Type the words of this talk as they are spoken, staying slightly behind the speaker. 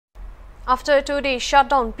After a 2-day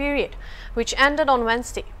shutdown period, which ended on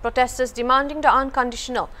Wednesday, protesters demanding the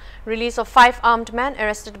unconditional release of 5 armed men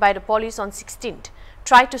arrested by the police on 16th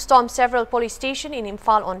tried to storm several police stations in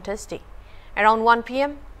Imphal on Thursday. Around 1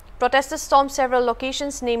 p.m., protesters stormed several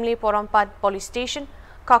locations, namely Porompat Police Station,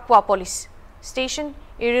 Kakwa Police Station,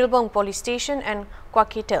 Irilbong Police Station and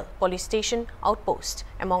Kwakitel Police Station outpost,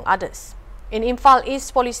 among others. In Imphal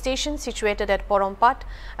East Police Station, situated at Porompat,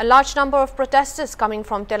 a large number of protesters coming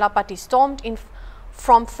from Telapati stormed in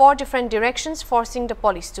from 4 different directions, forcing the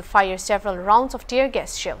police to fire several rounds of tear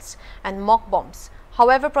gas shells and mock bombs.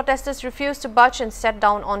 However, protesters refused to budge and sat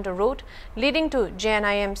down on the road leading to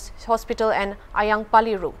JNIM's hospital and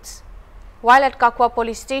Ayangpali roads. While at Kakwa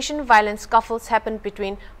Police Station, violent scuffles happened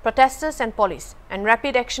between protesters and police and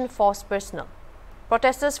rapid action force personnel.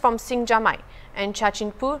 Protesters from Singjamai and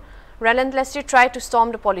Chachinpur relentlessly tried to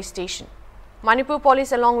storm the police station. Manipur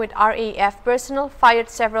police along with RAF personnel fired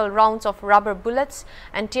several rounds of rubber bullets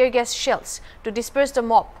and tear gas shells to disperse the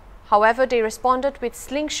mob. However, they responded with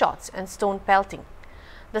slingshots and stone pelting.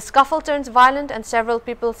 The scuffle turned violent and several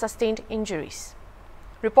people sustained injuries.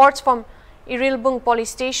 Reports from Irilbung Police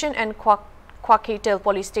Station and Kwakitel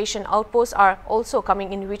Police Station outposts are also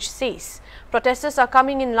coming in, which says protesters are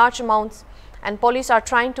coming in large amounts and police are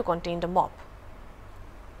trying to contain the mob.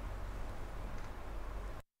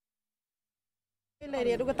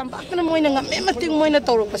 Aduga tampakna moina ngam mating moina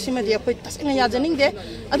tawrok pasimadi akoi tasena yajaning de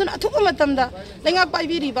aduna athupa matamda lengak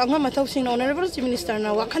paibiri ba ngam mathau sing honorable chief minister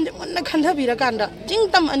na wakhan de monna khandha bira kanda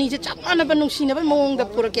jingtam ani je chapana ba nungsina ba mong da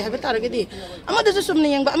purake habe taragedi amada ju sumne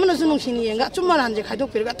yeng ba amana ju nungsini yeng ga chumaran je khaidok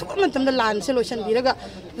pirga athupa matamda lan solution biraga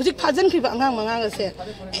hujik phajan khiba angang manga se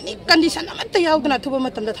any condition amata yaudna athupa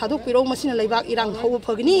matamda thadok piro masina leibak irang khau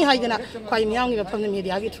phagni haidana khwai miyang ni pham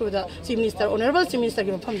media gi through the chief minister honorable chief minister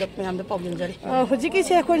gi pham da mayam da problem jari hujiki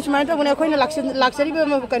se khoi smart bune khoi na laksari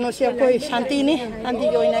ba kano se khoi shanti ni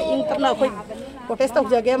andi yoina ing tapna khoi protest of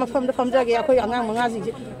jage ma pham da pham jage khoi angang manga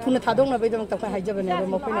ji thuna thadong na bedam ta khoi haijabane ba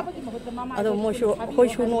mo khoi na ado mo shu khoi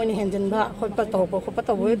shu no ni henjen ba khoi pa taw ko pa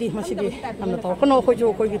taw di masidi amna taw kono khoi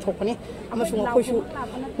jo khoi gi thokani ama su khoi shu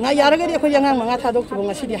nga yaraga ri khoi angang manga thadok tu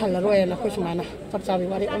nga sidi halla roya na khoi sumana tap chabi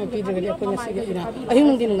wari ama pi jage khoi na sidi ina ahing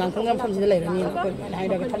nung din ngang khangam pham ji lai rani na khoi hai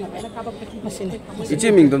daga thana masine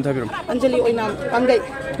ichi ming dom thabiram anjali oinam pangai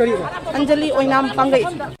anjali oinam pangai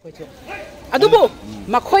adubu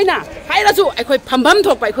makhoina hairasu akhoi phambam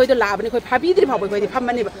thokpa akhoi do labani khoi phabidri phau akhoi di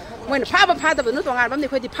phammani ba moina phaba phada ba no tongar bam ni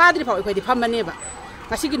khoi di phadri phau akhoi di phammani ba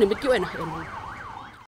ngasi gi numit ki oina